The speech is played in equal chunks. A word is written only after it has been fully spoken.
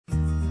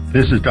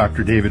This is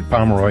Dr. David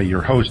Pomeroy,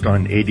 your host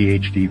on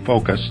ADHD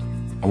Focus.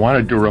 I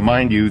wanted to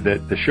remind you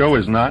that the show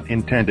is not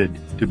intended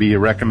to be a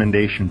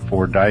recommendation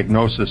for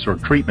diagnosis or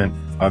treatment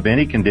of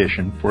any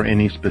condition for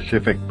any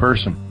specific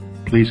person.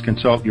 Please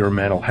consult your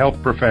mental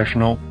health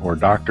professional or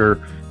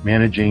doctor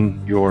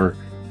managing your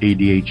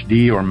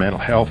ADHD or mental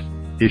health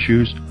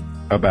issues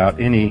about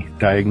any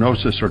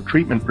diagnosis or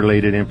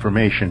treatment-related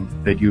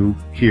information that you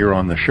hear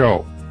on the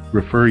show.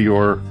 Refer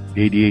your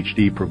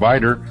ADHD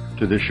provider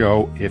to the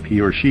show if he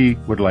or she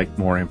would like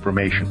more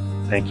information.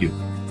 Thank you.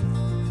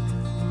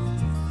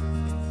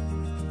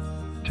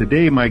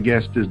 Today my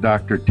guest is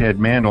Dr. Ted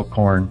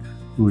Mandelkorn,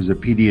 who is a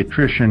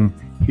pediatrician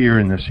here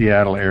in the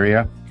Seattle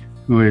area,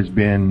 who has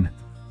been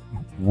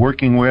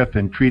working with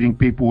and treating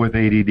people with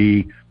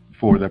ADD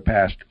for the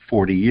past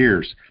 40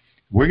 years.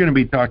 We're going to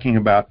be talking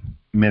about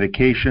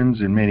medications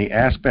and many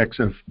aspects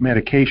of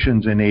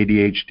medications in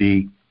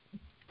ADHD.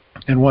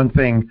 And one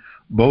thing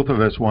both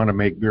of us want to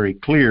make very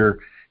clear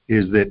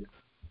is that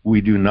we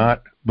do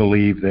not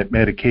believe that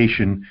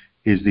medication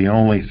is the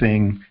only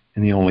thing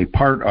and the only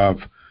part of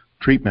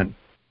treatment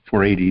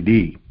for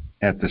ADD.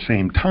 At the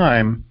same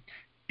time,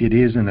 it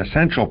is an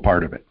essential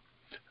part of it.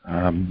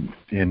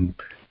 And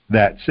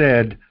that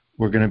said,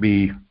 we're going to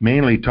be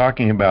mainly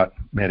talking about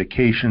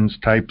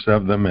medications, types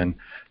of them, and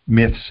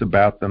myths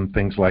about them,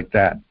 things like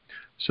that.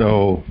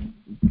 So,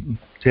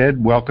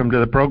 Ted, welcome to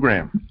the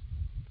program.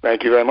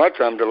 Thank you very much.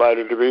 I'm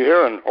delighted to be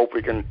here and hope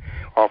we can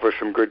offer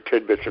some good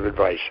tidbits of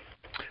advice.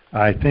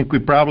 I think we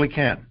probably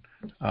can.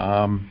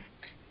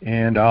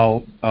 And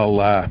I'll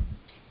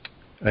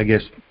I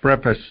guess,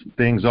 preface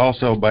things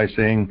also by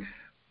saying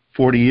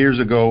 40 years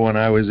ago when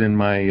I was in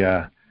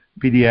my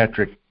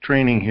pediatric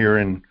training here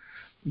in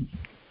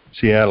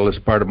Seattle as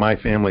part of my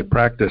family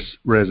practice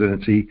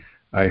residency,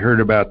 I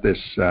heard about this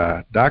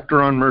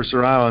doctor on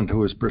Mercer Island who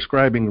was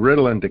prescribing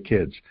Ritalin to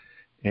kids.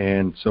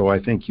 And so I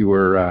think you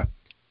were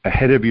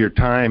ahead of your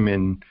time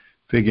in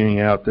figuring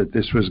out that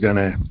this was going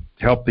to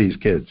help these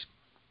kids.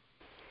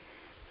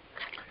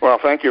 Well,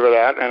 thank you for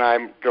that, and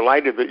I'm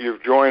delighted that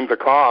you've joined the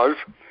cause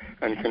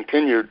and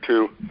continued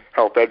to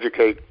help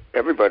educate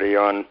everybody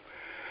on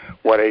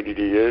what ADD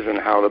is and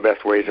how the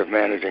best ways of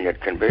managing it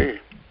can be.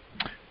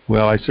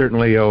 Well, I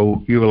certainly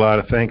owe you a lot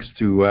of thanks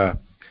to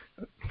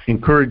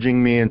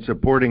encouraging me and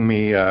supporting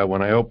me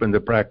when I opened the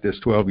practice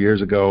 12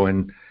 years ago,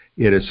 and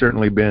it has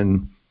certainly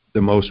been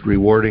the most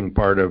rewarding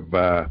part of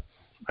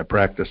my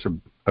practice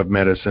of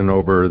medicine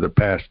over the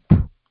past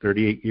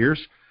 38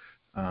 years.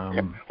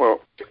 Yeah. Well,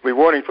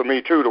 rewarding for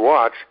me, too, to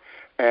watch,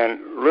 and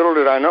little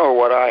did I know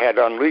what I had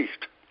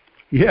unleashed.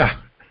 Yeah,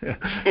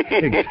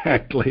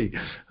 exactly.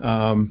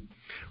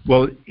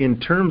 Well, in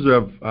terms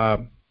of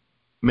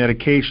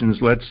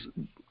medications, let's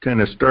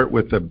kind of start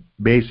with the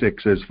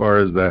basics as far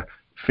as the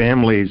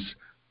families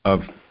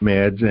of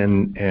meds,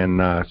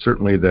 and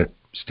certainly the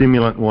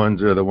stimulant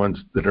ones are the ones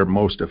that are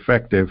most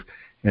effective,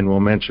 and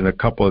we'll mention a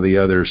couple of the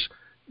others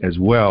as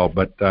well.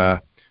 But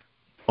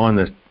on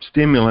the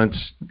stimulants,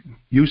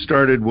 you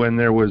started when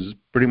there was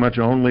pretty much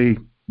only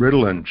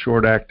Ritalin,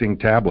 short-acting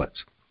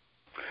tablets.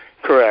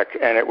 Correct,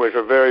 and it was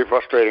a very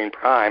frustrating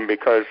time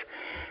because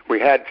we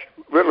had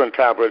Ritalin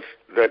tablets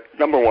that,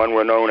 number one,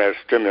 were known as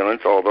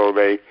stimulants, although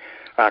they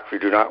actually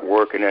do not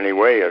work in any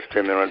way as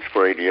stimulants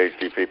for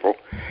ADHD people.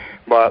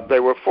 But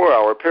they were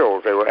 4-hour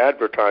pills. They were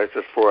advertised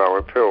as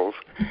 4-hour pills.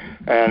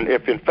 And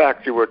if, in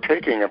fact, you were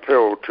taking a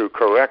pill to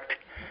correct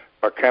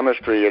a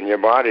chemistry in your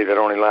body that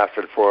only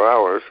lasted 4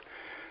 hours,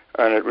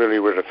 and it really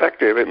was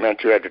effective, it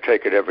meant you had to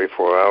take it every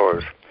 4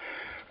 hours.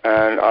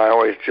 And I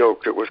always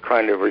joked it was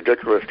kind of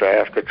ridiculous to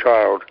ask a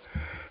child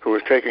who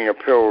was taking a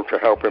pill to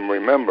help him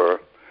remember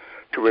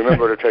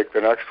to take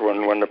the next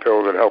one when the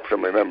pill that helps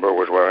him remember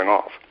was wearing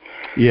off.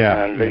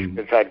 Yeah. And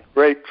they had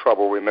great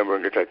trouble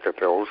remembering to take their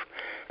pills.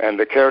 And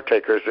the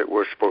caretakers that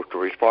were supposed to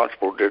be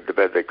responsible did the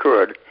best they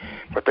could,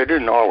 but they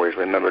didn't always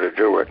remember to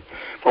do it.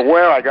 But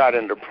where I got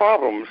into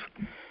problems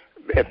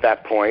at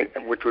that point,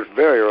 which was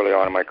very early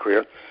on in my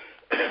career,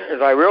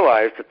 is I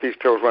realized that these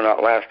pills were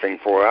not lasting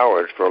 4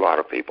 hours for a lot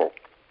of people.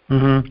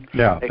 Mm-hmm.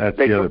 Yeah, that's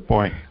the other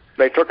point.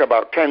 They took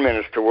about 10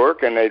 minutes to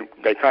work, and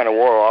they kind of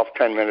wore off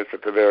 10 minutes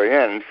at the very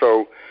end.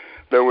 So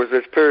there was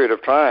this period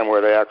of time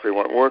where they actually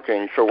weren't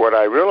working. So what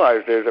I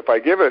realized is if I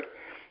give it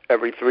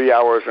every 3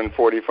 hours and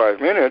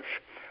 45 minutes,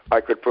 I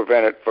could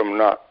prevent it from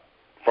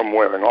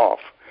wearing off.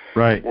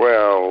 Right.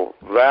 Well,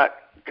 that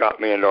got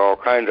me into all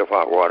kinds of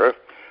hot water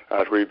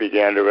as we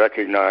began to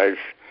recognize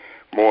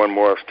more and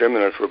more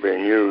stimulants were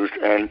being used.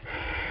 And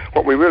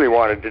what we really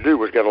wanted to do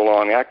was get a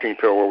long-acting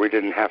pill where we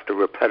didn't have to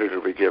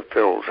repetitively give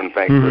pills, and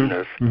thank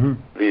goodness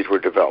these were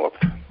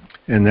developed.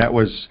 And that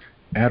was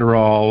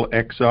Adderall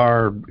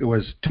XR. It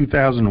was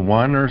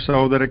 2001 or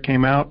so that it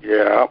came out?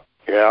 Yeah.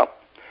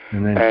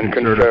 And then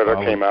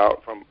Concerta came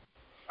out. From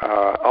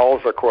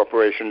Alza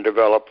Corporation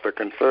developed the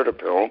Concerta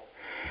pill,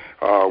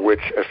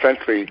 which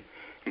essentially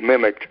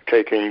mimicked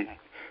taking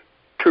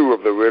 2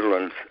 of the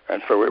Ritalins,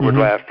 and so it would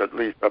last at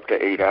least up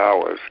to 8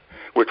 hours,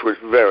 which was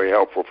very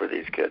helpful for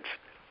these kids.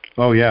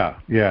 Oh, yeah,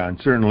 and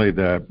certainly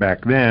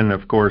back then,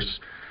 of course,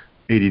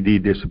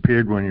 ADD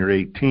disappeared when you're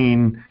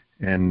 18,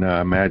 and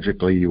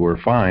magically you were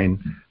fine.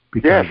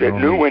 Yes, it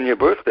knew when your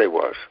birthday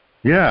was.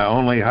 Yeah,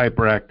 only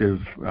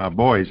hyperactive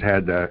boys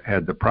had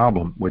the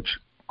problem, which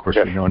of course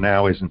we know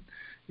now isn't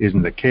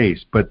the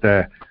case. But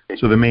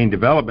so the main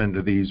development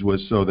of these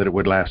was so that it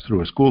would last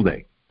through a school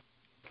day.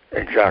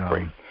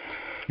 Exactly.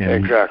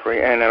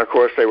 Exactly. And then of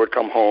course they would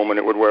come home and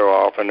it would wear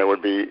off, and there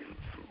would be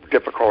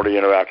difficulty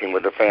interacting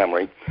with the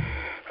family.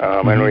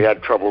 And we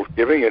had trouble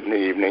giving it in the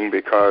evening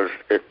because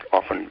it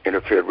often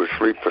interfered with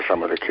sleep for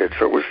some of the kids.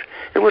 So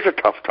it was a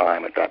tough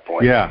time at that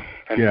point. Yeah,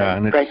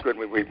 and thank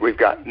goodness we've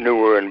got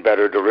newer and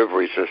better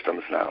delivery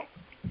systems now.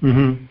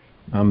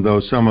 Though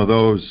some of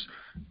those,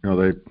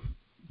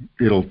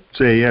 it'll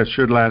say yes,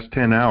 should last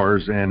 10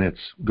 hours, and it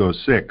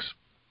goes 6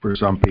 for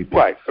some people.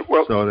 Right.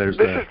 Well, so this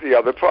is the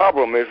other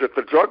problem: is that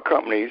the drug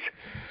companies,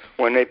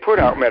 when they put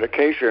out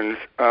medications,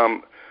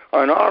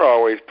 are not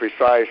always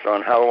precise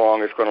on how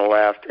long it's going to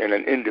last in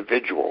an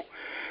individual.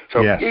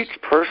 So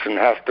each person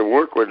has to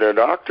work with their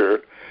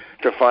doctor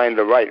to find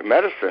the right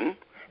medicine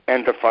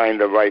and to find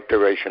the right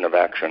duration of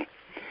action.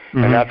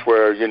 And that's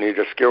where you need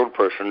a skilled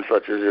person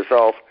such as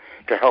yourself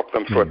to help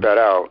them sort that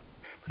out,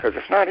 because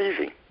it's not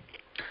easy.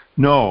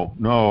 No,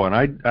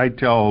 and I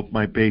tell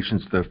my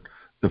patients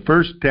the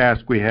first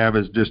task we have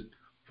is just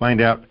find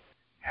out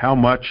how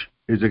much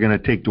is it going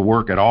to take to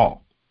work at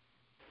all.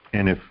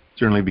 And if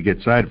we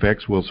get side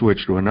effects, we'll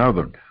switch to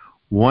another one.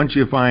 Once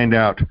you find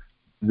out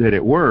that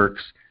it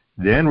works,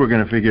 then we're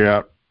going to figure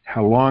out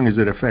how long is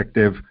it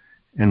effective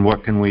and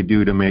what can we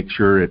do to make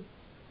sure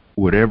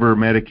whatever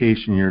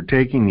medication you're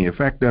taking, the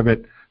effect of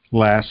it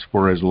lasts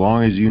for as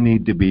long as you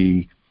need to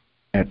be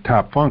at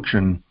top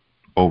function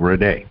over a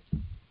day.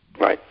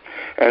 Right.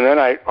 And then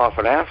I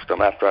often ask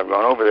them after I've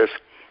gone over this,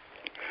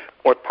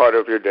 what part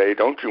of your day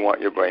don't you want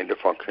your brain to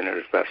function at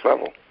its best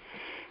level?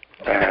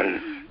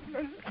 And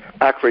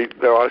actually,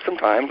 there are some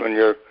times when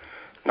you're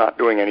not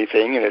doing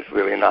anything and it's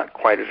really not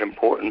quite as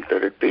important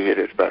that it be at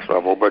its best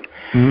level. But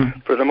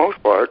for the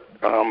most part,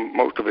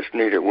 most of us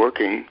need it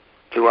working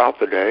throughout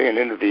the day and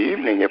into the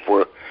evening if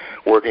we're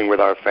working with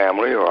our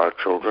family or our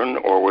children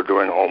or we're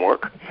doing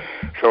homework.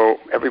 So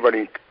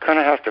everybody kind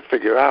of has to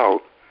figure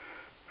out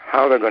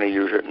how they're going to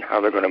use it and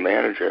how they're going to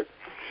manage it.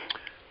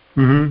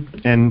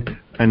 And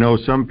I know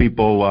some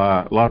people,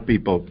 a lot of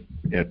people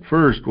at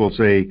first will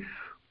say,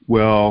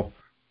 well,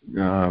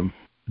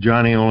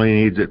 Johnny only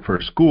needs it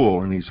for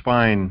school and he's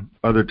fine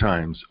other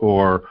times.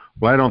 Or,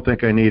 well, I don't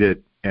think I need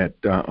it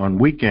on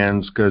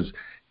weekends because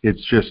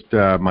it's just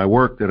my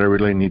work that I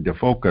really need to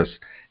focus.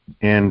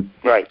 And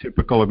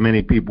typical of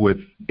many people with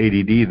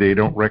ADD, they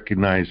don't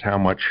recognize how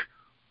much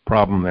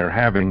problem they're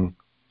having.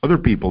 Other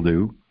people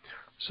do.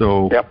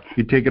 So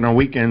you take it on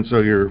weekends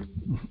so you're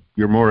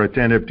more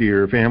attentive to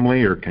your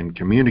family or can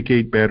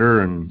communicate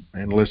better and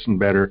listen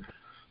better.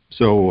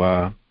 So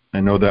I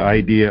know the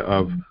idea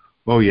of,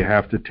 you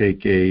have to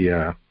take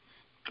a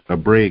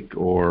break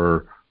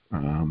or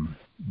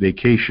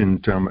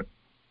vacation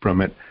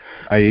from it.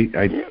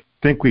 I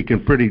think we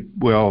can pretty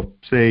well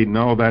say,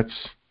 no,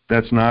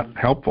 that's not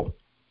helpful.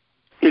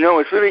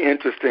 It's really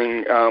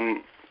interesting,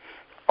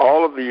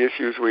 all of the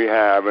issues we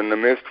have and the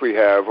myths we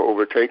have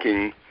over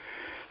taking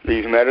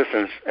these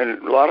medicines,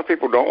 and a lot of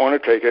people don't want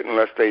to take it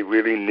unless they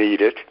really need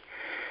it.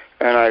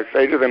 And I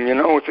say to them,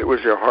 if it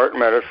was your heart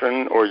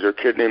medicine or your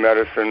kidney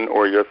medicine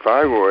or your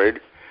thyroid,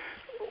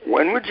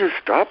 when would you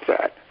stop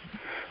that?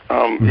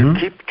 You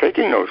keep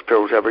taking those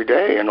pills every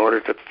day in order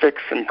to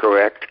fix and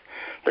correct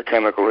the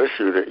chemical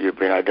issue that you've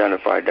been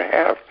identified to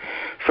have.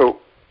 So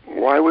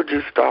why would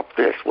you stop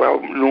this?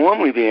 Well,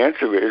 normally the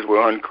answer is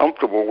we're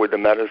uncomfortable with the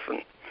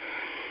medicine.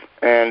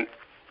 And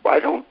I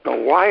don't know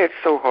why it's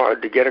so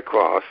hard to get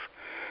across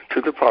to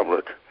the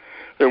public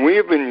that we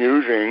have been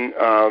using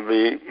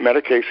the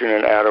medication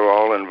in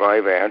Adderall and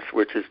Vyvanse,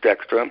 which is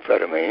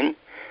dextroamphetamine,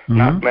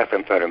 not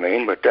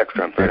methamphetamine, but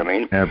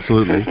dextroamphetamine.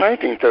 Absolutely. Since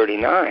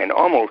 1939,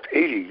 almost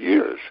 80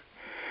 years.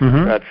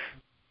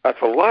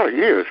 That's a lot of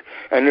years.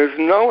 And there's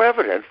no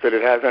evidence that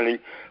it has any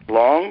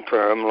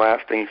long-term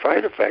lasting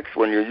side effects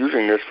when you're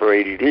using this for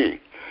ADD.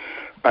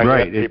 And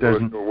yet people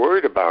are so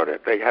worried about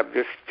it. They have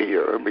this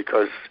fear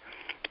because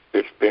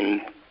it's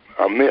been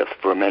a myth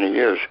for many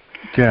years.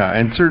 Yeah,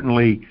 and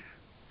certainly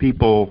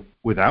people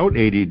without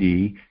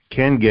ADD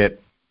can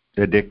get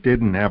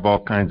addicted and have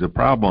all kinds of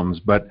problems.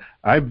 But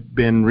I've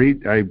been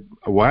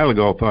a while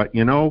ago thought,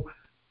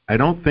 I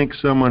don't think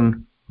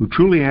someone who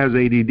truly has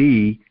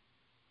ADD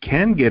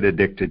can get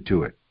addicted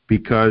to it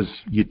because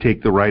you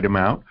take the right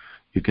amount,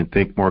 you can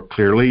think more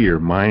clearly, your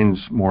mind's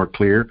more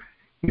clear.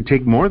 You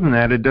take more than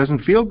that, it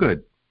doesn't feel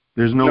good.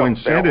 There's no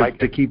incentive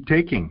to keep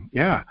taking.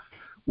 Yeah.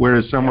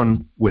 Whereas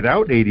someone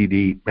without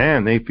ADD,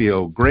 man, they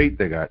feel great.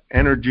 They got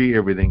energy,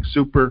 everything's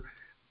super.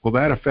 Well,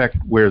 that effect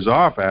wears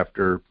off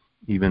after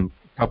even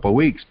a couple of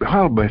weeks. But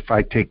if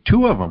I take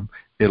 2 of them,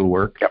 it'll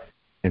work.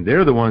 And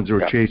they're the ones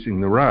who are chasing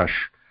the rush.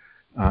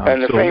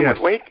 And the same with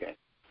weight gain.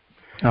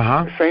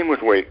 The same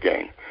with weight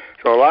gain.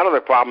 So a lot of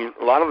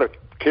the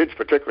kids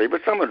particularly,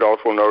 but some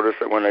adults will notice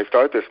that when they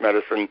start this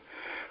medicine,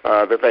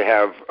 that they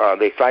have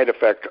the side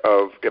effect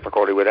of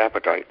difficulty with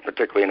appetite,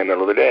 particularly in the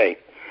middle of the day.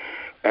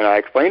 And I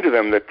explained to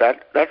them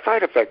that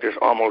side effect is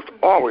almost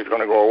always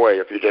going to go away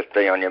if you just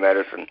stay on your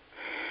medicine.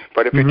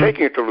 But if you're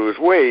taking it to lose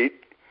weight,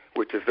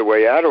 which is the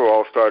way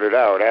Adderall started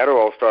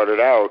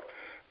out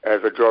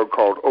as a drug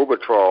called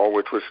Obertrol,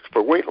 which was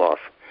for weight loss.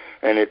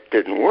 And it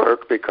didn't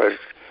work because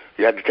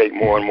you had to take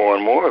more and more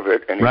and more of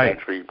it, and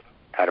eventually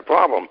had a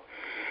problem.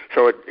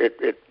 So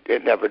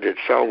it never did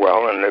sell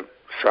well, and the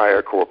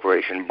Shire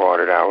Corporation bought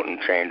it out and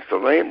changed the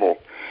label.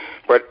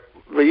 But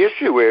the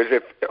issue is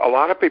if a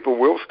lot of people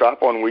will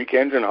stop on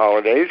weekends and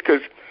holidays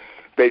because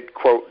they,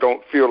 quote,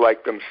 don't feel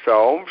like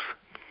themselves.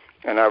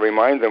 And I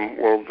remind them,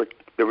 well,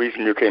 the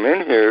reason you came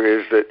in here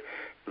is that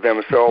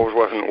themselves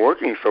wasn't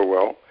working so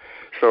well.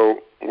 So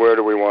where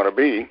do we want to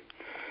be?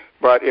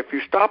 But if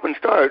you stop and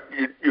start,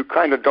 you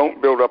kind of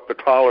don't build up the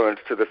tolerance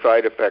to the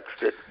side effects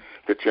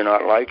that you're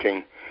not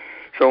liking.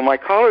 So my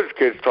college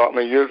kids taught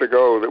me years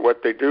ago that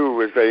what they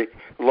do is they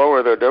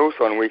lower their dose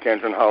on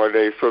weekends and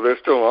holidays, so they're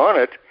still on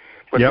it,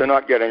 but they're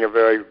not getting a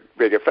very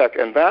big effect.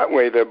 And that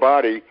way their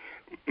body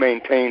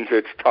maintains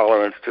its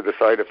tolerance to the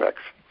side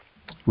effects.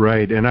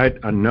 Right, and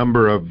a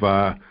number of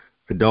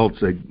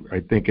adults, I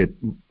think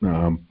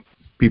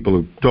people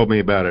who told me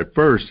about it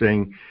first,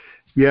 saying,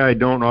 yeah, I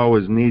don't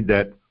always need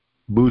that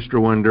booster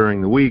one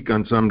during the week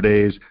on some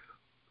days,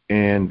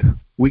 and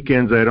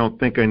weekends I don't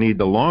think I need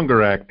the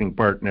longer acting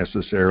part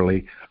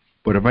necessarily,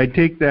 but if I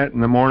take that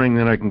in the morning,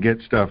 then I can get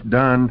stuff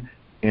done,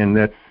 and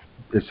that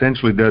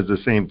essentially does the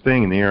same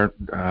thing, and they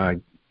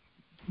aren't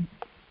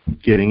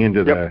getting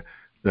into the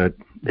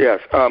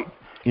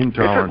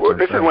intolerance.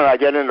 This is when I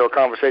get into a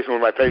conversation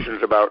with my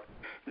patients about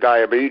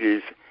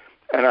diabetes,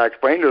 and I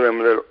explain to them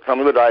that some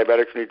of the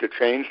diabetics need to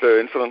change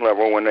their insulin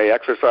level when they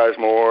exercise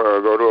more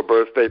or go to a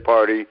birthday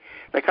party.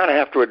 They kind of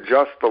have to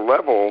adjust the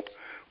level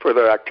for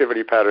their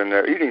activity pattern,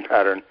 their eating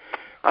pattern.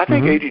 I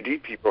think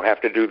ADD people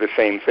have to do the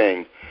same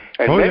thing.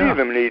 And many of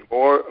them need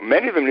more.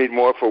 Many of them need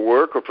more for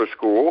work or for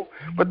school,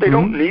 but they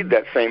don't need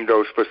that same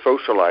dose for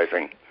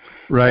socializing.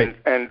 Right.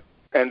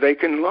 And they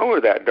can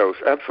lower that dose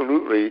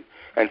absolutely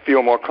and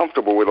feel more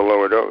comfortable with a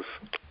lower dose.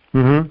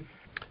 Mm-hmm.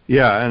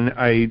 Yeah, and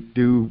I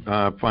do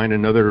find a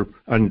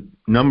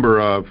number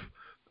of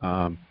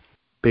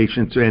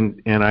patients,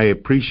 and I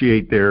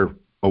appreciate their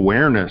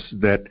awareness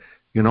that,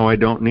 I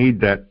don't need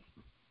that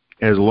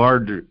as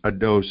large a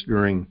dose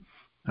during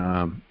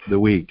the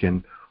week.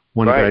 And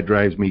one guy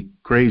drives me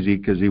crazy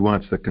because he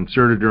wants the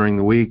Concerta during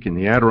the week and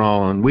the Adderall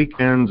on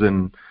weekends,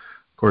 and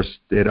of course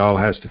it all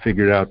has to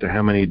figure out to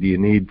how many do you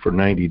need for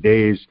 90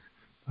 days.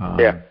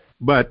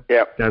 But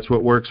that's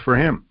what works for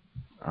him.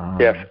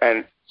 Yes,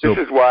 and this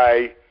is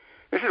why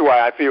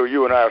I feel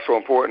you and I are so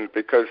important,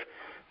 because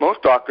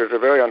most doctors are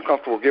very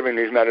uncomfortable giving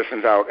these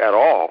medicines out at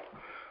all,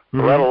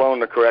 let alone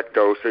the correct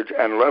dosage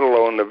and let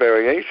alone the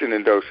variation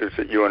in dosage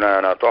that you and I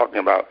are now talking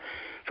about.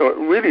 So it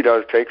really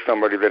does take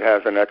somebody that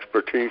has an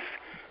expertise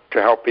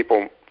to help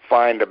people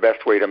find the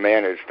best way to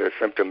manage their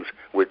symptoms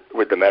with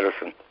the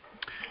medicine.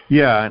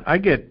 Yeah, and I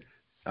get,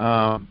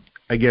 I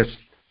guess,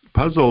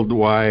 puzzled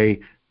why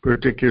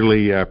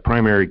particularly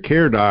primary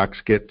care docs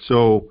get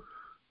so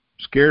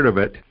scared of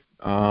it,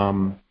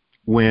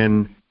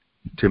 when,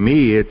 to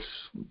me, it's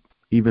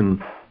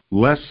even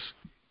less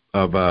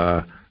of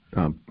a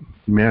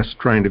mess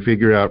trying to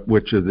figure out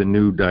which of the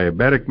new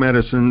diabetic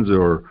medicines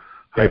or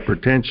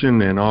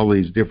hypertension and all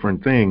these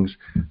different things,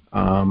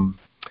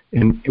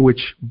 and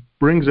which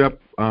brings up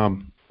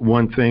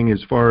one thing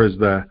as far as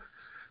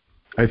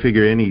I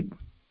figure any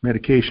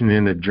medication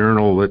in a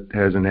journal that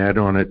has an ad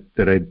on it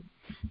that I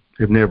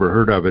have never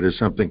heard of it is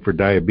something for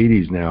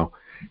diabetes now,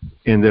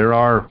 and there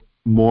are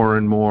more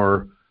and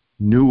more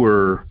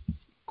newer,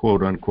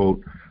 quote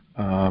unquote,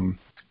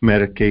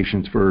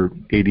 medications for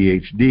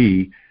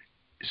ADHD.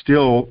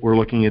 Still, we're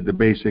looking at the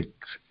basics.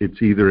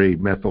 It's either a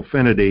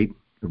methylphenidate,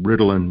 a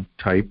Ritalin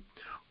type,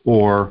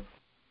 or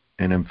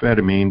an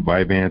amphetamine,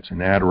 Vyvanse and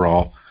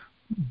Adderall.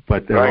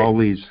 But there are all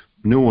these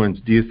new ones.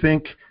 Do you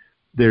think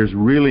there's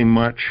really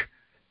much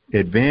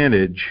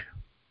advantage,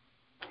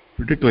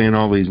 particularly in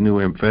all these new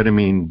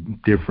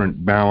amphetamine,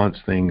 different balance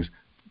things,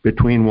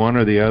 between one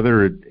or the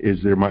other?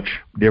 Is there much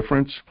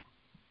difference?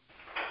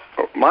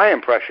 My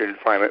impression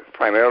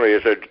primarily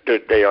is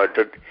that they are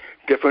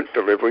different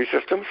delivery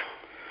systems,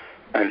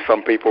 and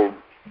some people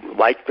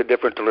like the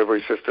different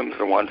delivery systems,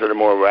 the ones that are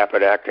more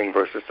rapid acting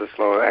versus the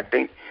slower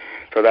acting.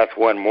 So that's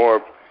one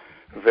more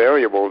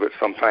variable that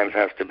sometimes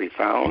has to be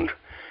found.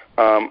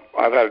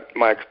 I've had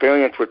my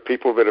experience with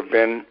people that have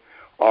been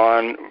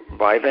on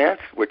Vyvanse,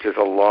 which is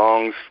a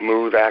long,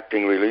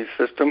 smooth-acting release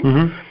system.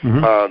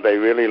 They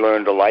really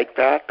learn to like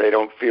that. They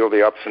don't feel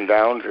the ups and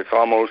downs. It's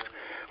almost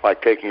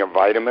like taking a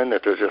vitamin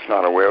that they're just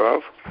not aware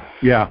of.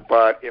 Yeah.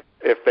 But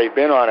if they've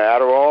been on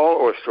Adderall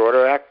or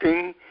shorter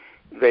acting,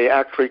 they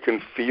actually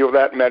can feel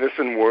that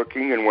medicine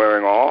working and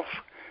wearing off,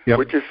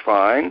 which is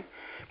fine.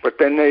 But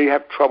then they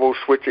have trouble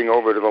switching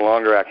over to the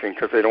longer acting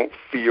because they don't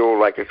feel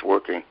like it's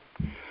working.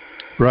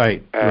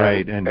 Right.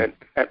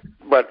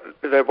 But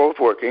they're both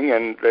working,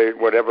 and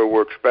whatever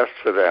works best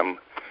for them.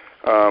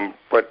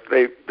 But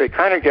they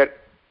kind of get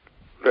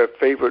their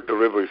favorite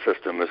delivery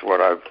system is what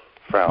I've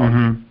found.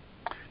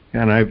 Mm-hmm.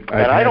 And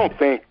I don't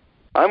think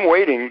I'm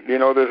waiting. You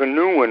know, there's a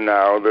new one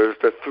now. There's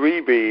the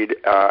 3-bead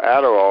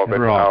Adderall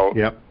that's out,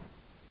 yep,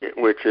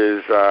 which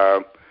is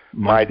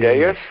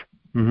Mydayis.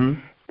 Mm-hmm.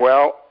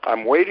 Well,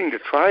 I'm waiting to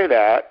try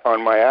that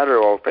on my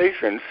Adderall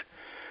patients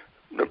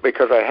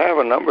because I have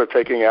a number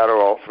taking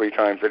Adderall 3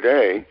 times a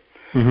day,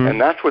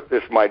 and that's what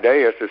this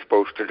Mydayis is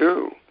supposed to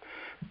do.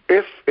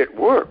 If it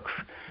works,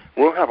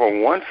 we'll have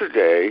a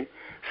once-a-day,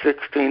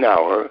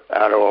 16-hour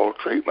Adderall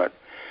treatment.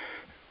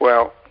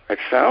 Well, it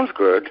sounds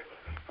good.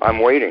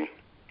 I'm waiting.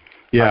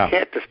 Yeah. I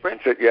can't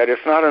dispense it yet.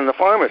 It's not in the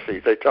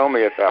pharmacies. They tell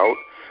me it's out,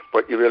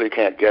 but you really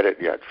can't get it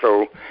yet.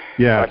 So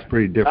yeah, it's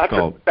pretty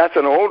difficult. That's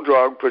an old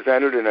drug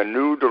presented in a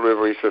new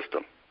delivery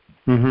system.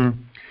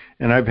 Mm-hmm.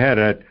 And I've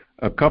had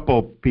a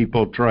couple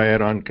people try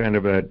it on kind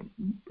of an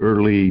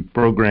early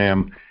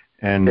program,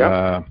 and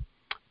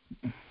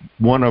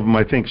one of them,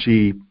 I think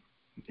she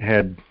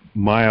had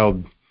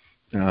mild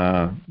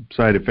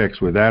side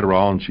effects with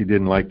Adderall, and she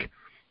didn't like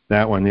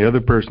that one. The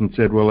other person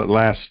said, well, it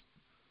lasts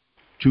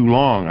too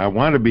long. I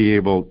want to be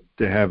able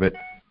to have it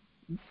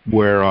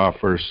wear off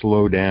or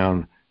slow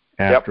down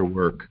after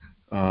work.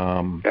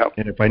 And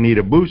if I need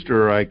a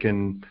booster, I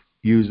can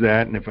use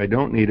that, and if I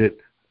don't need it,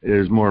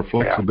 there's more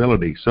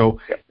flexibility. So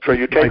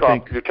you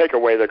take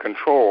away the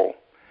control.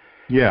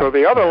 Yeah. So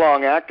the other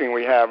long-acting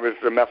we have is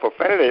the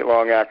methylphenidate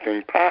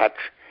long-acting patch,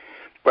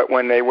 but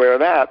when they wear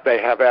that,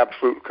 they have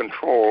absolute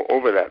control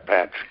over that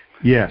patch.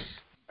 Yes.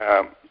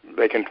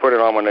 They can put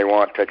it on when they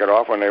want, take it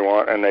off when they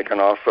want, and they can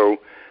also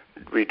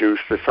reduce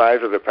the size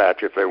of the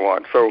patch if they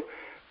want. So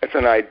it's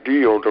an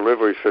ideal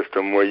delivery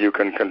system where you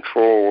can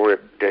control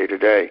it day to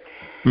day.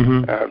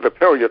 The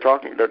pill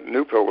the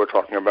new pill we're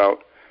talking about,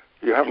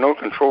 you have no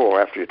control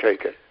after you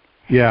take it.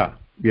 Yeah.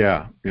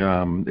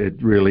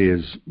 It really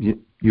is.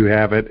 You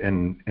have it,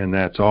 and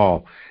that's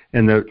all.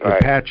 And the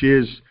patch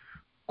is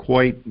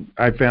quite.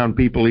 I found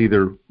people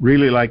either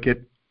really like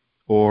it,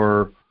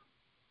 or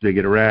they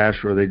get a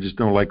rash, or they just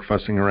don't like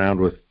fussing around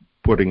with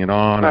putting it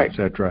on,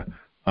 etc.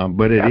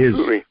 But it is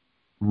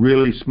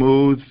really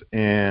smooth,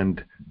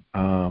 and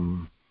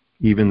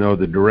even though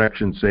the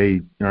directions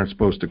say you aren't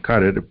supposed to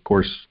cut it, of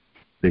course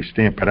they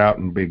stamp it out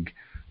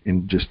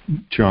in just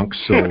chunks.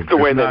 So it's the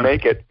way they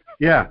make it.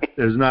 Yeah,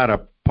 there's not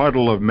a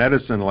puddle of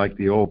medicine like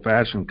the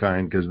old-fashioned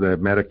kind because the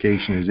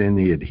medication is in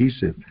the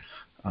adhesive.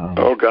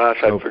 Oh gosh,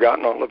 I've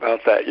forgotten all about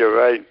that. You're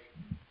right.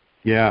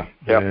 Yeah.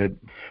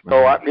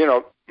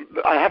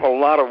 I have a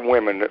lot of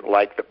women that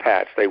like the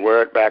patch. They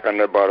wear it back on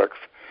their buttocks.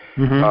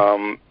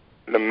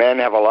 The men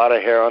have a lot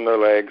of hair on their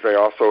legs. They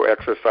also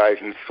exercise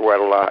and sweat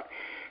a lot,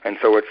 and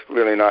so it's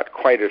really not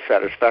quite as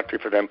satisfactory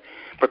for them.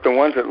 But the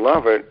ones that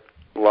love it,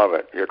 love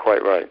it. You're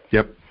quite right.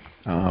 Yep.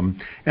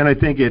 And I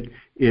think it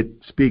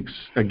speaks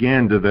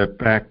again to the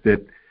fact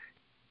that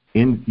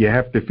you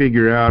have to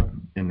figure out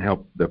and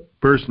help the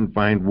person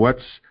find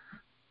what's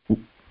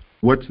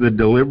the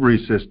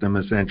delivery system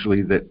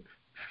essentially that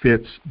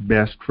fits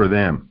best for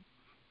them.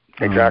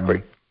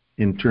 Exactly.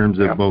 In terms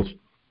of both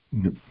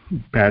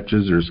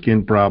patches or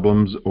skin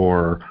problems,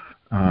 or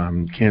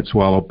can't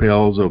swallow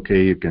pills,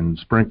 okay, you can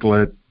sprinkle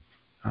it,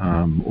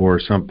 or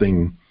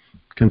something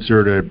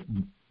considered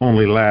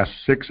only lasts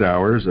 6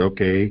 hours,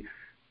 okay,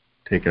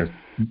 take a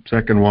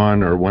second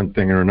one, or one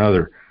thing or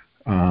another.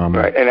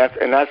 Right,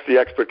 and that's the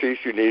expertise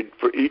you need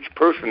for each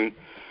person,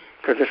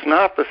 because it's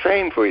not the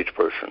same for each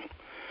person.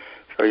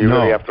 So you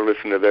really have to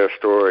listen to their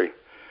story.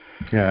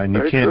 Yeah, and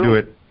you can't do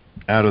it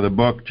out of the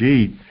book.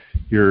 Gee,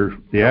 the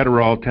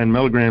Adderall 10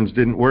 milligrams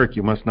didn't work.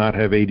 You must not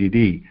have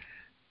ADD.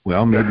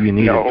 Well, maybe you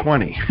needed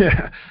 20.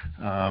 Yeah.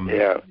 I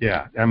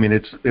mean,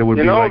 it would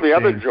be like the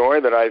other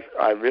joy that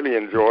I really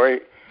enjoy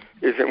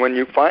is that when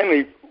you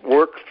finally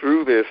work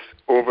through this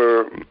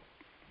over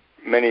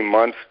many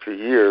months to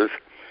years,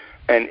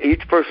 and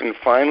each person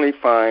finally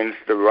finds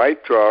the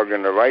right drug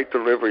and the right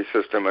delivery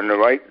system and the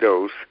right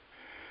dose,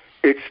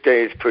 it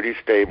stays pretty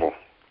stable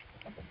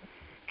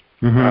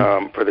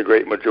for the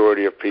great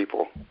majority of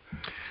people.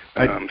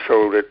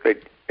 So that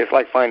it's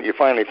like you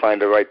finally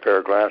find the right pair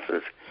of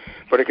glasses,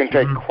 but it can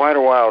take quite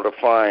a while to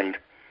find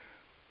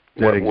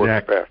that what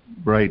works best.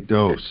 Right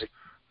dose.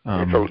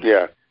 And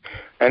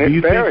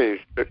it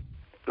varies.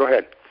 Go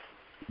ahead.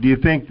 Do you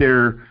think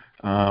there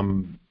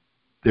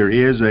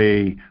is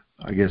a,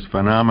 I guess,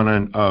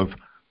 phenomenon of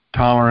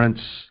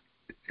tolerance?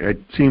 It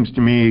seems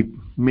to me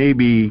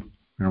maybe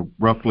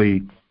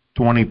roughly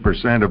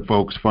 20% of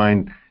folks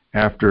find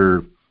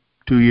after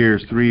 2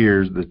 years, 3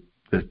 years, the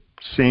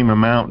same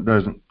amount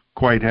doesn't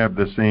quite have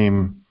the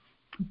same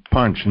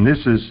punch. And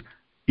this is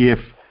if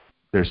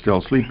they're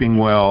still sleeping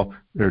well,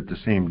 they're at the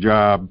same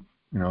job,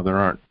 there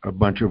aren't a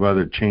bunch of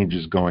other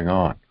changes going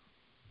on.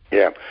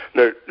 Yeah,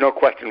 there's no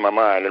question in my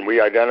mind. And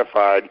we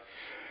identified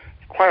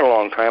quite a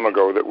long time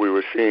ago that we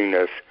were seeing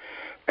this.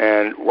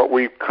 And what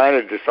we kind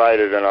of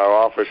decided in our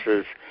office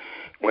is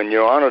when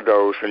you're on a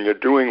dose and you're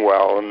doing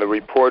well and the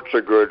reports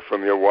are good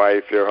from your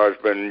wife, your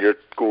husband, your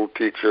school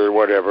teacher,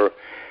 whatever,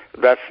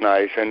 that's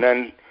nice. And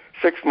then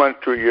 6 months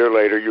to a year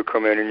later, you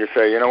come in and you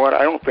say, you know what,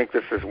 I don't think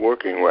this is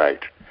working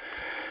right.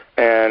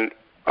 And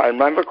I'm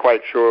never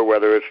quite sure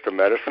whether it's the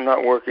medicine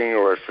not working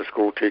or it's the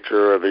school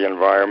teacher or the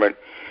environment.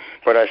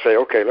 But I say,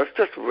 okay, let's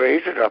just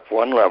raise it up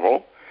one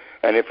level.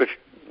 And if it's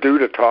due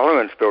to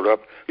tolerance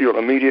buildup, you'll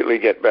immediately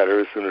get better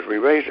as soon as we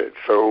raise it.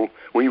 So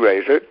we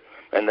raise it,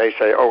 and they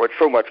say, oh, it's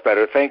so much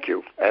better, thank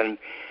you. And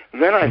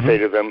then I say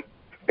to them,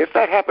 if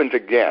that happens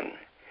again,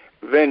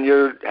 then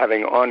you're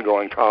having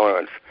ongoing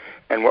tolerance.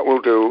 And what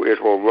we'll do is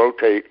we'll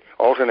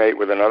alternate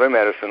with another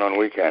medicine on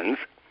weekends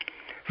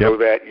so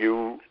that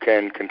you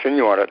can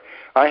continue on it.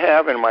 I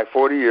have, in my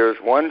 40 years,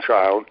 one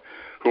child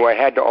who I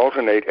had to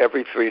alternate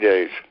every 3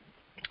 days.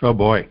 Oh,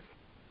 boy.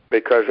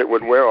 Because it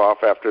would wear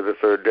off after the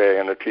third day,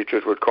 and the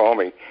teachers would call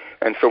me.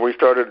 And so we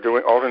started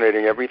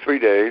alternating every 3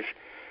 days,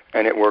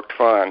 and it worked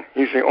fine.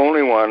 He's the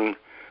only one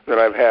that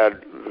I've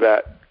had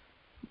that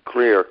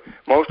clear.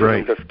 Most of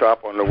them just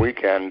stop on the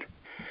weekend.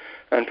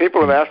 And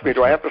people have asked me,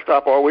 do I have to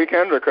stop all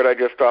weekend, or could I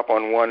just stop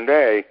on one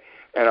day?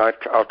 And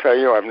I'll tell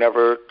you, I've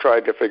never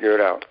tried to figure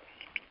it out.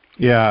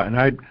 Yeah,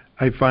 and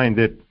I find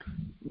that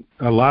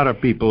a lot of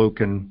people who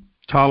can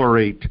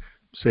tolerate,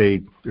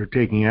 say, they're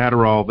taking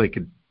Adderall, they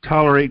could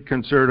tolerate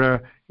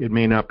Concerta. It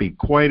may not be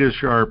quite as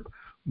sharp,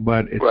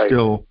 but it's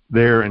still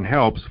there and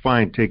helps.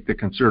 Fine, take the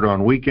Concerta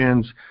on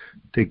weekends,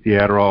 take the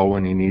Adderall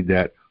when you need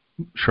that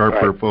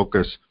sharper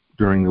focus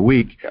during the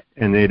week,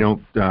 and they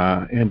don't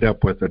end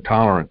up with a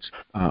tolerance.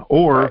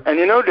 And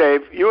you know,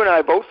 Dave, you and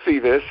I both see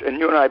this, and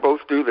you and I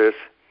both do this.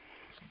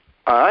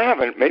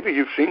 Maybe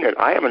you've seen it.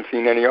 I haven't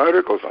seen any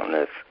articles on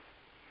this.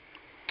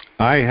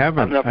 I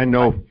haven't. I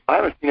know. I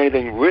haven't seen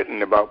anything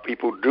written about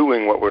people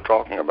doing what we're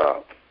talking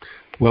about.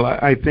 Well,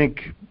 I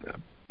think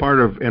part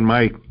of, and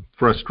my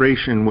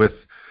frustration with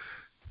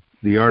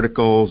the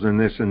articles and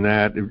this and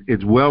that,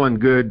 it's well and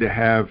good to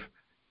have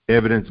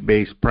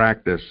evidence-based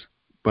practice,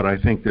 but I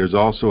think there's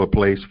also a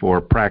place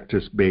for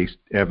practice-based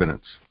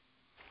evidence.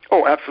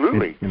 Oh,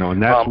 absolutely.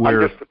 And that's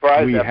where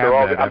we have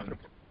that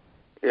evidence.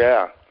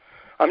 Yeah.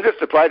 I'm just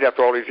surprised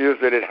after all these years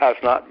that it has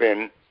not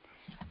been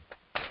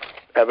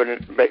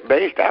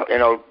evidence-based out,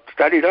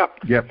 studied up.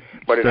 Yep.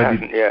 But it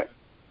hasn't yet.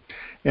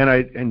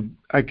 And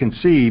I can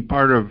see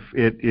part of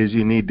it is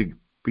you need to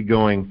be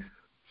going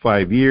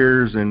 5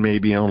 years, and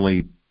maybe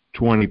only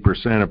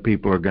 20% of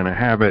people are going to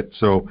have it,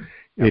 so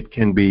it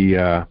can be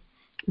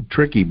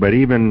tricky. But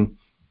even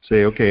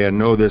say, okay, I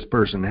know this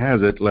person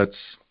has it, let's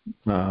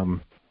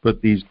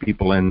put these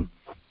people in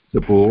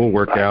the pool,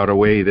 work out a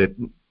way that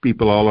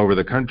people all over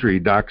the country,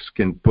 docs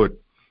can put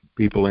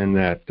people in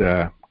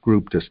that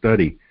group to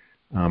study.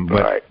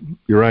 But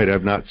you're right,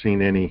 I've not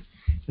seen any,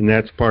 and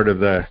that's part of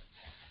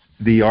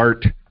the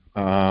art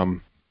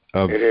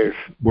of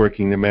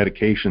working the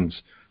medications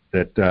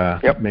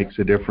that makes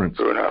a difference.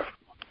 True enough.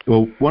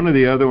 Well, one of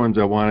the other ones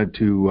I wanted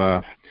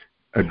to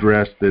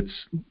address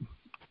that's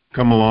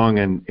come along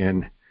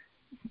and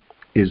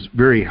is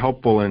very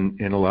helpful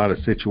in a lot of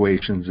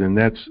situations, and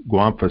that's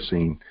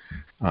guanfacine,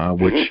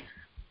 which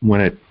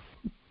when it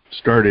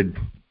started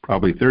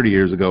probably 30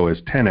 years ago as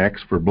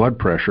 10X for blood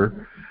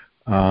pressure,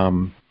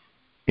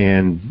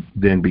 and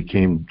then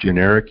became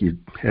generic. You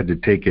had to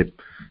take it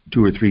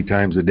 2 or 3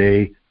 times a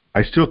day.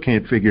 I still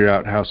can't figure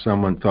out how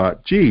someone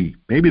thought, gee,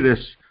 maybe this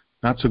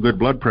not so good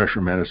blood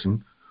pressure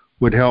medicine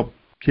would help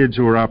kids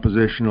who are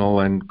oppositional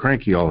and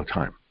cranky all the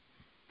time.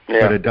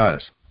 Yeah. But it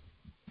does.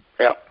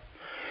 Yeah,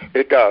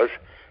 it does.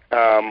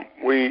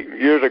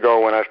 Years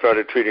ago when I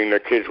started treating the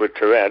kids with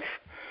Tourette's,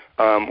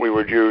 we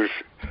would use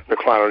the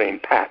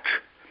clonidine patch,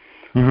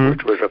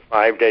 which was a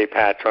 5-day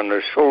patch on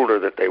their shoulder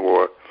that they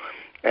wore.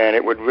 And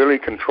it would really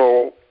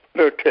control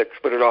their tics,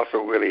 but it also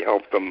really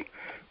helped them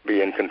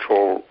be in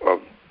control of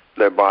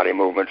their body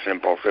movements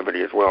and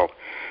impulsivity as well.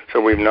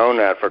 So we've known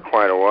that for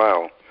quite a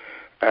while.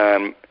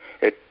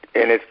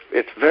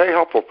 It's very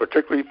helpful,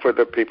 particularly for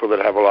the people that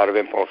have a lot of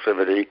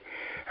impulsivity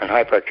and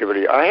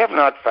hyperactivity. I have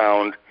not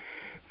found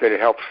that it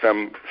helps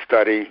them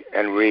study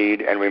and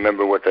read and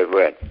remember what they've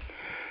read.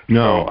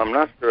 No. So I'm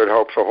not sure it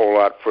helps a whole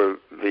lot for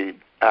the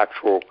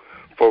actual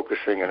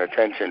focusing and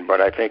attention,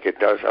 but I think it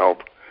does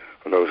help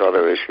those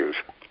other issues.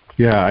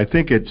 Yeah, I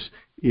think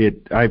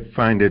I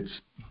find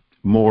it's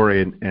more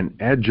an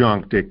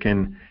adjunct. It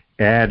can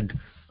add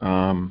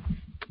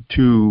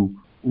to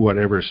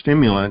whatever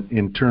stimulant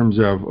in terms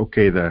of,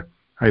 okay, the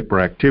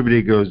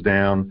hyperactivity goes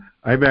down.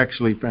 I've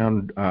actually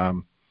found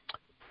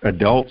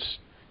adults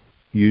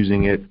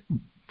using it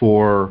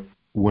for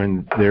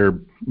when their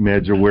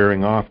meds are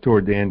wearing off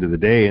toward the end of the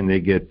day, and they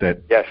get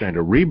that kind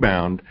of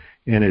rebound,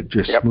 and it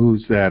just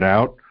smooths that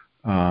out.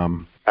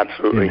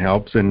 Absolutely. It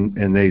helps,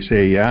 and they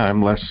say, yeah,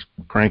 I'm less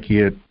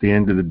cranky at the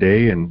end of the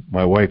day, and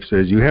my wife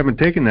says, you haven't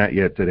taken that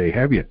yet today,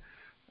 have you?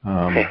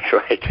 That's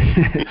right.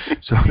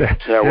 So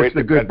that's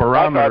the good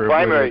barometer of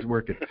whether it's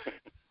working.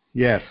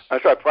 Yes.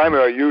 That's our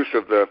primary use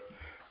of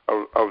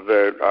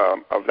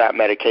that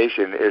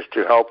medication is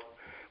to help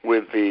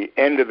with the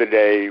end of the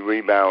day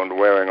rebound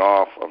wearing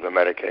off of the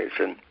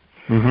medication.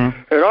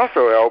 It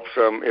also helps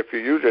if you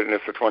use it and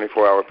it's a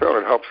 24-hour pill,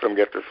 it helps them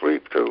get to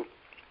sleep too.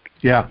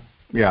 Yeah.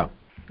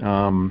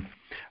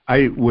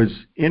 I was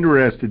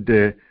interested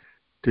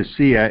to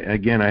see,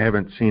 again, I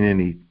haven't seen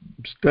any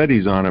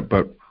studies on it,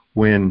 but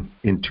when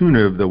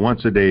Intuniv, the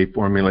once-a-day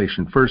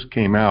formulation, first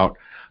came out,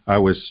 I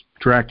was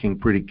tracking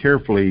pretty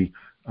carefully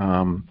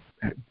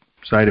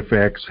side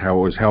effects, how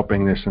it was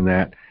helping this and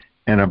that,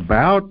 and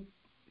about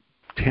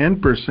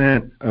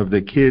 10% of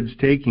the kids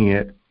taking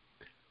it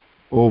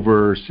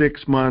over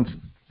 6 months,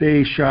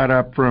 they shot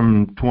up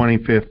from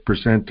 25th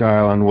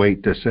percentile on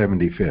weight to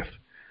 75th.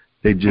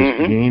 They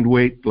just gained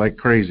weight like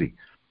crazy.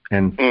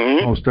 And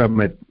most of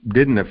them it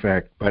didn't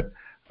affect, but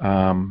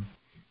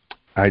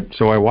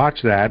so I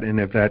watch that, and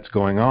if that's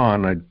going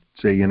on, I'd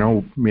say,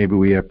 maybe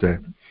we have to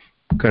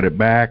cut it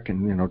back,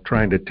 and,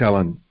 trying to tell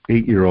an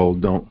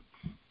 8-year-old don't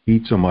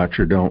eat so much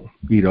or don't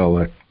eat all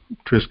the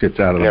Triscuits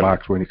out of the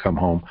box when you come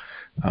home.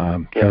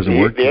 Doesn't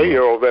work. The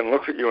 8-year-old then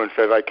looks at you and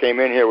says, I came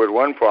in here with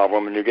one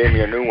problem, and you gave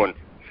me a new one.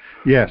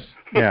 Yes,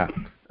 yeah.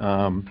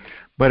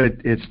 But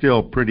it's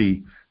still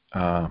pretty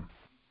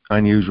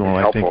unusual.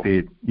 Helpful. I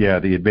think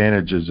the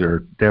advantages are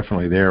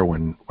definitely there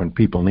when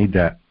people need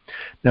that.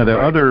 Now, the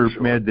other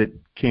med that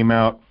came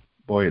out,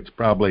 boy, it's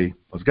got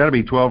to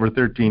be 12 or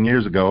 13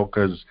 years ago,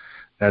 because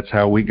that's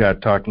how we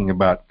got talking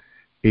about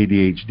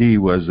ADHD,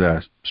 was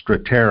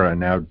Strattera,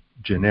 now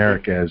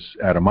generic as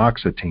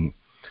atomoxetine.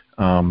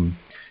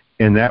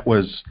 And that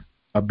was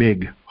a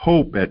big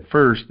hope at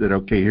first that,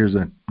 okay, here's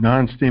a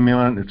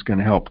non-stimulant that's going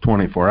to help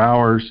 24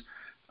 hours,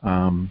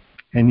 and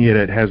yet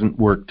it hasn't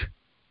worked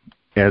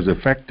as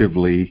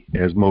effectively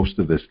as most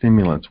of the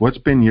stimulants. What's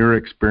been your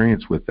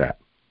experience with that?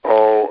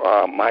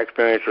 My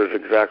experience was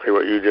exactly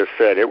what you just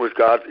said. It was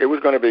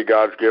going to be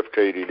God's gift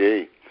to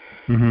ADD.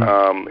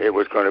 It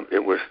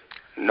was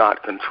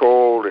not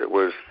controlled. It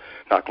was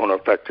not going to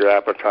affect your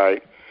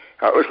appetite.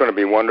 It was going to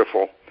be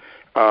wonderful.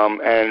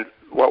 And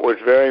what was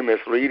very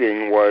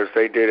misleading was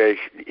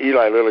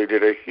Eli Lilly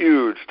did a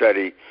huge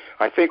study,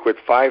 I think with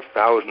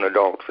 5,000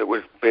 adults. It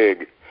was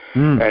big,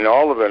 and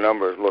all of the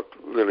numbers looked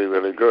really,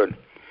 really good.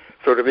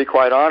 So to be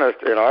quite honest,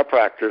 in our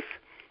practice,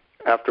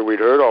 after we'd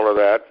heard all of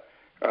that,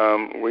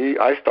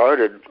 I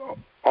started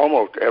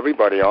almost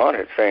everybody on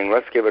it, saying,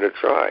 let's give it a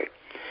try.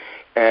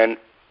 And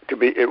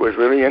it was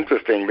really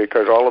interesting,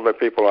 because all of the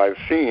people I've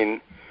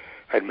seen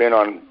had been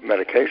on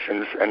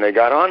medications, and they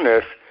got on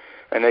this,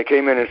 and they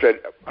came in and said,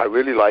 I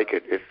really like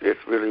it. It's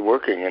really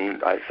working.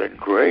 And I said,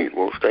 great,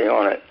 we'll stay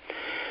on it.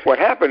 What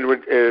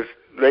happened is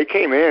they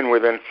came in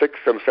within 6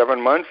 or 7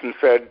 months and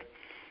said,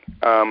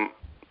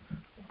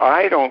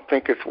 I don't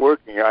think it's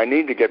working. I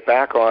need to get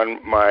back on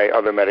my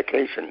other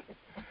medication.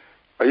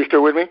 Are you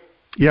still with me?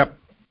 Yep.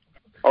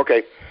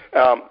 Okay.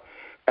 And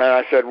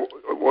I said,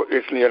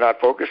 you're not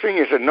focusing?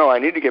 He said, no, I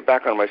need to get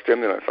back on my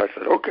stimulants. I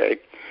said, okay.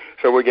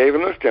 So we gave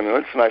him the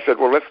stimulants, and I said,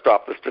 well, let's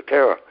stop the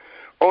Strattera.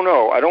 Oh,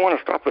 no, I don't want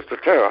to stop the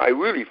Strattera. I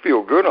really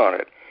feel good on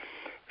it.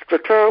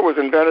 Strattera was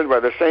invented by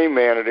the same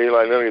man at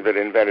Eli Lilly that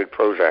invented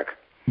Prozac.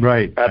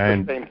 Right.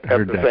 At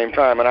the same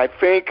time. And I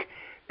think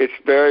it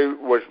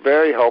was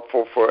very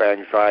helpful for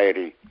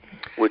anxiety,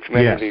 which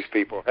many of these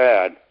people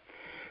had.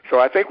 So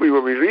I think we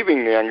were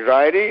relieving the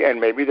anxiety, and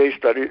maybe we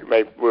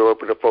were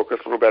able to focus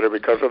a little better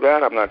because of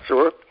that. I'm not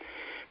sure.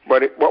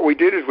 But what we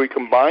did is we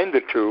combined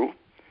the two,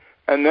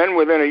 and then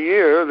within a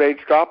year, they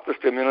stopped the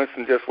stimulants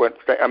and just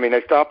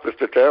they stopped the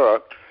Strattera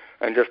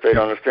and just stayed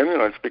on the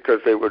stimulants because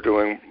they were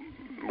doing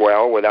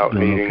well without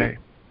needing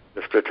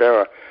the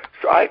Strattera.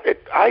 So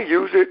I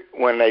use it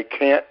when they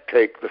can't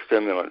take the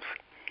stimulants.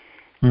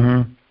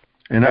 Mm-hmm.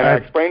 And I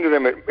explained to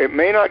them it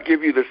may not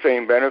give you the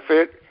same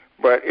benefit,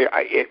 but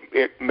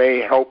it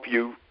may help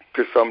you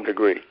to some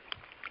degree.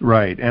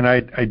 Right, and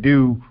I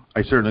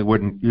certainly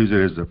wouldn't use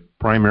it as a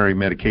primary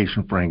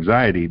medication for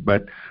anxiety,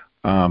 but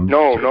no,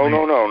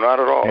 not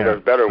at all.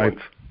 There's better ones.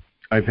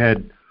 I've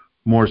had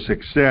more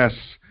success,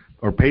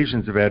 or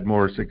patients have had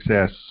more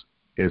success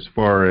as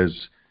far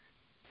as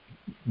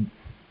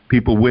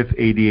people with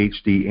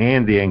ADHD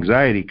and the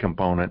anxiety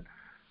component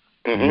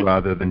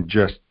rather than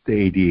just the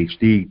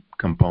ADHD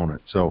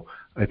component. So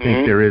I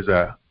think there is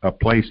a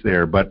place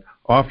there, but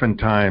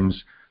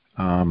oftentimes,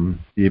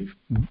 if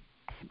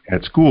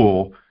at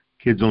school,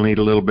 kids will need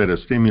a little bit of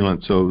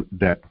stimulant so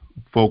that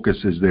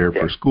focus is there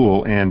for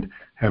school, and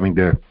having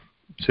to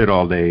sit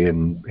all day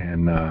and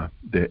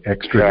the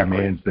extra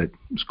demands that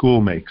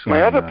school makes.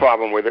 My other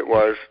problem with it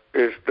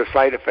is the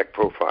side effect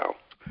profile.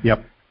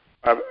 Yep.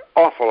 An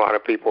awful lot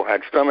of people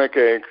had stomach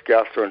aches,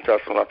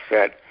 gastrointestinal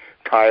upset,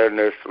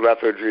 tiredness,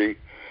 lethargy,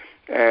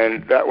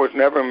 and that was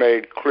never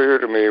made clear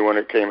to me when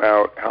it came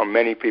out how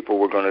many people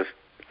were going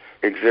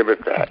to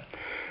exhibit that.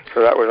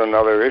 So that was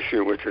another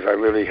issue, which is I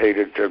really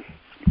hated to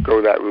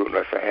go that route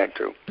unless I had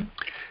to.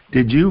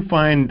 Did you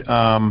find,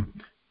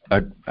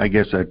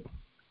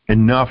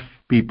 enough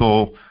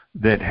people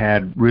that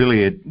had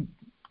really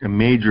a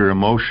major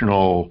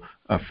emotional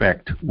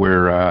effect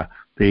where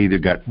they either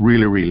got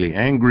really, really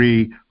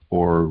angry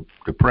or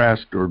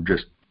depressed, or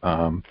just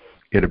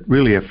it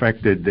really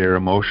affected their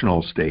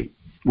emotional state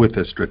with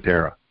the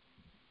Strattera?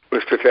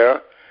 With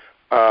Strattera?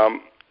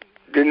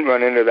 Didn't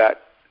run into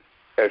that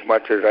as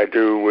much as I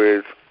do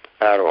with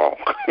Adderall.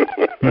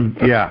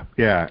 Yeah.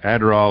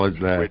 Adderall is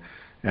the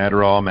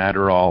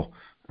Adderall.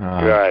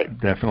 Right.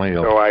 Definitely.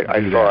 So I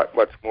thought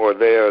much more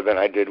there than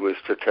I did with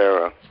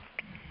Strattera.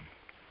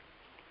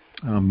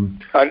 I'm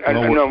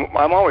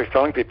always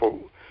telling people,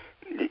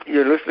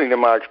 you're listening to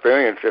my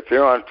experience. If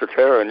you're on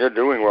Strattera and you're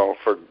doing well,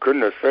 for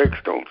goodness sakes,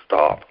 don't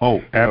stop.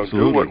 Oh,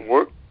 absolutely.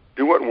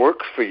 Do what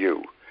works for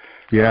you.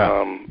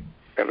 Yeah.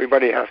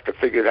 Everybody has to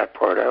figure that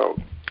part out.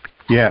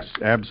 Yes,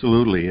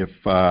 absolutely. If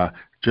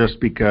just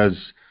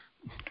because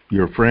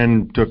your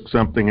friend took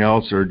something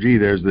else, or gee,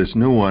 there's this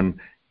new one,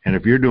 and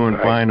if you're doing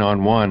fine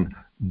on one,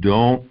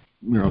 don't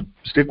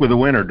stick with the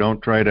winner.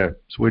 Don't try to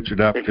switch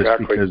it up just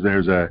because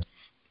there's a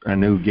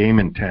new game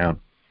in town.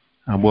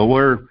 Well,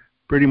 we're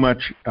pretty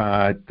much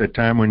at the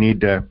time we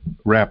need to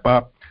wrap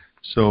up.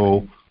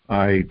 So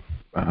I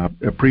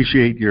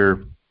appreciate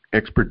your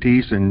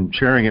expertise and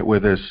sharing it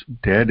with us,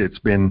 Ted. It's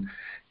been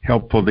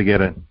helpful to get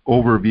an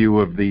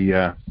overview of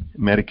the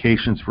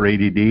medications for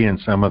ADD and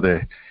some of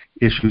the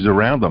issues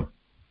around them.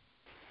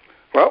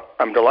 Well,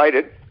 I'm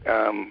delighted,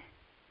 and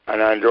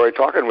I enjoy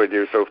talking with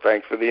you, so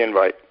thanks for the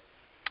invite.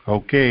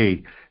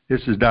 Okay.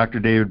 This is Dr.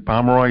 David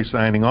Pomeroy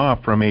signing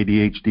off from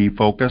ADHD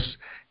Focus,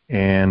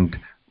 and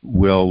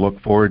we'll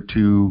look forward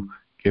to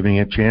giving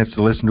you a chance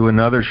to listen to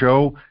another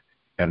show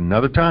at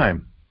another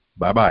time.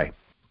 Bye-bye.